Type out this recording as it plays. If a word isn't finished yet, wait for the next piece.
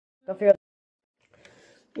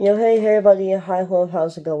Yo, hey everybody, hi, hello,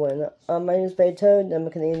 how's it going? My name is Baytoad, I'm a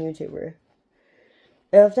Canadian YouTuber.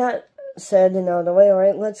 And with that said and out of the way,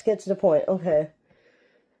 alright, let's get to the point, okay.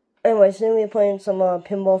 Anyway, today we're playing some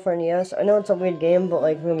pinball for NES. I know it's a weird game, but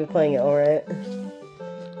like, we're gonna be playing it, alright?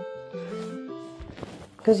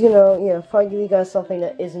 Because, you know, yeah, if I give you guys something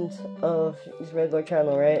that isn't of this regular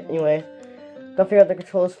channel, right? Anyway, gotta figure out the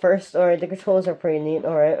controls first, alright, the controls are pretty neat,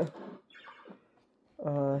 alright.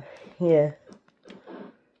 Yeah.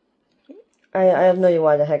 I have no idea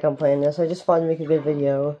why the heck I'm playing this. I just thought to make a good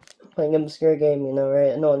video. Playing an obscure game, you know,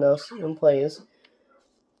 right? No one else even plays.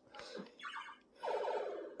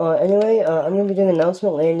 Anyway, I'm gonna be doing an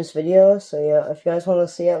announcement later in this video, so yeah, if you guys want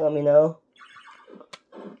to see it, let me know.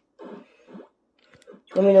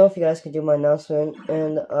 Let me know if you guys could do my announcement,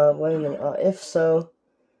 and, wait a minute, if so,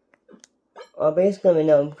 basically let me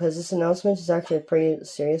know, because this announcement is actually pretty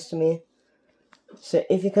serious to me. So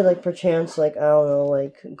if you could, like, perchance, like, I don't know,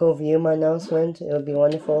 like, go view my announcement, it would be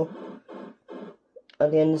wonderful.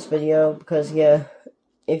 At the end of this video, because, yeah,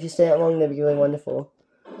 if you stay that long, that'd be really wonderful.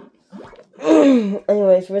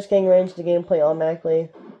 Anyways, we're just getting right into the gameplay automatically.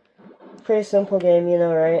 Pretty simple game, you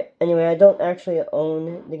know, right? Anyway, I don't actually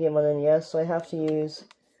own the game on NES, so I have to use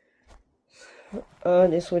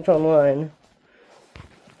the Switch Online.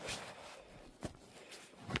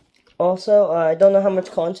 Also, I don't know how much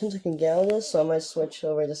content I can get out of this, so I might switch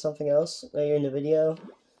over to something else later in the video.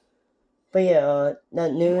 But yeah,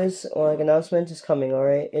 that news or like announcement is coming,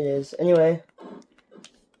 alright? It is. Anyway.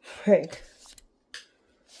 Frick.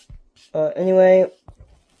 Anyway,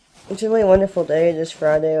 it's a really wonderful day, this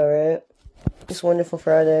Friday, alright? This wonderful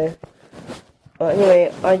Friday.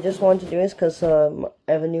 Anyway, I just wanted to do this because, I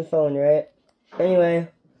have a new phone, right? Anyway.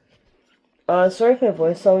 Sorry if my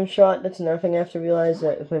voice sounds shot, that's another thing I have to realize,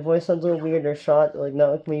 that if my voice sounds a little weird or shot, like,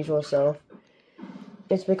 not like my usual self,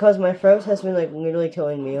 it's because my throat has been, like, literally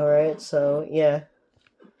killing me, alright? So, yeah.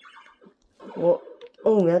 Well,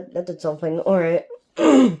 oh, that did something, alright.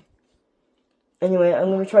 Anyway,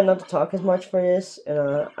 I'm gonna try not to talk as much for this,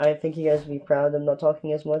 and, I think you guys will be proud of not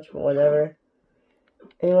talking as much, but whatever.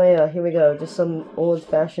 Anyway, here we go, just some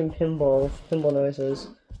old-fashioned pinball noises.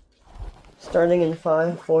 Starting in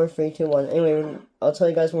 5, 4, 3, 2, 1. Anyway, I'll tell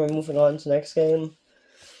you guys when we're moving on to the next game.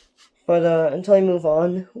 But, until I move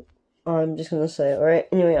on, I'm just gonna say, alright?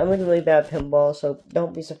 Anyway, I'm like a really bad pinball, so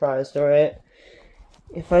don't be surprised, alright?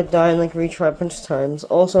 If I die and, like, retry a bunch of times.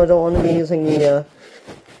 Also, I don't want to be using the,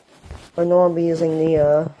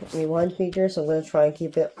 rewind feature, so I'm gonna try and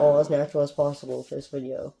keep it all as natural as possible for this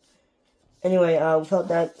video. Anyway, with all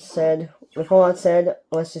that said,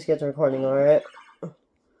 let's just get to recording, alright?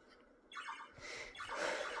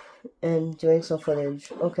 And doing some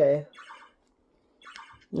footage. Okay.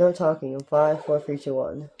 No talking. 5, 4, 3, 2,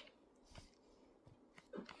 1.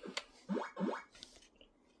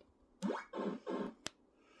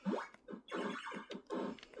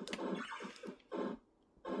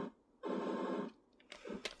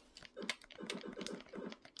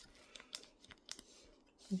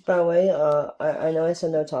 By the way, I know I said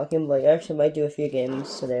no talking, but I actually might do a few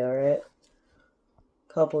games today, alright?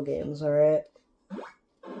 Couple games, alright?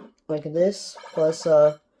 Like this, plus,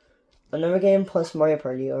 another game, plus Mario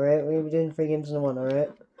Party, alright? We're gonna be doing 3 games in one, alright?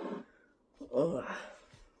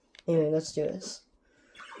 Anyway, let's do this.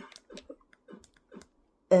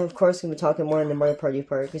 And of course, I'm gonna be talking more in the Mario Party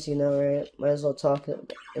part, because you know, right? Might as well talk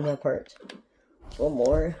in that part. A little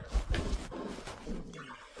more.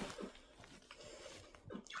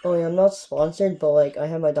 Oh yeah, I'm not sponsored, but like, I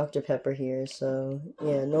have my Dr. Pepper here, so,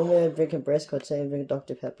 yeah, normally I drink a brisk, but today I drink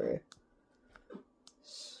Dr. Pepper.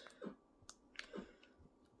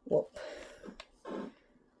 Whoop.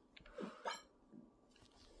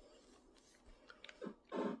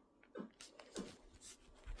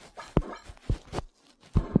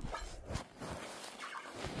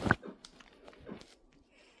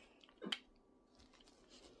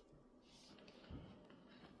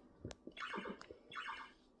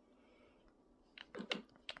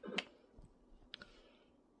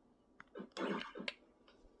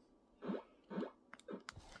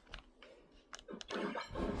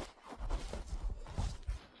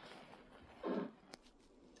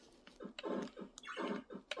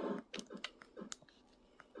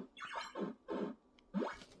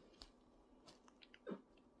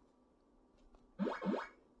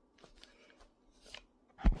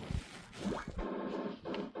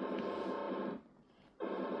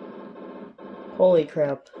 Holy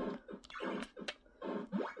crap.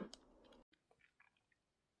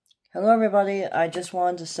 Hello everybody, I just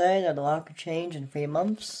wanted to say that a lot could change in 3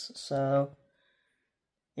 months, so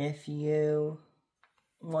if you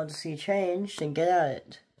want to see change, then get at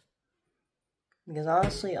it. Because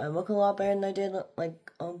honestly, I look a lot better than I did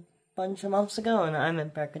like a bunch of months ago, and I'm in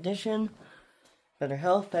better condition, better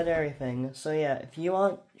health, better everything. So yeah, if you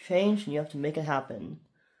want change, you have to make it happen.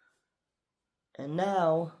 And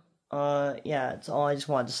now, yeah, that's all I just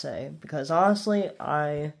wanted to say. Because honestly,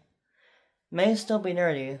 I may still be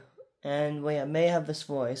nerdy, and I may have this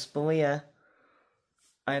voice, but yeah,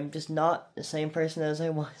 I'm just not the same person as I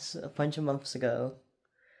was a bunch of months ago.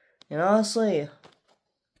 And honestly,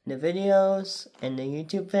 the videos and the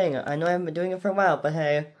YouTube thing, I know I haven't been doing it for a while, but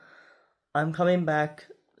hey, I'm coming back.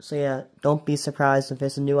 So yeah, don't be surprised if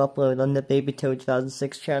there's a new upload on the Baby Toad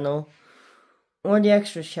 2006 channel or the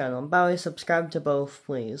Extras channel. By the way, subscribe to both,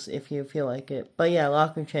 please, if you feel like it. But yeah, a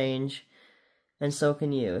lot can change, and so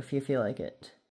can you if you feel like it.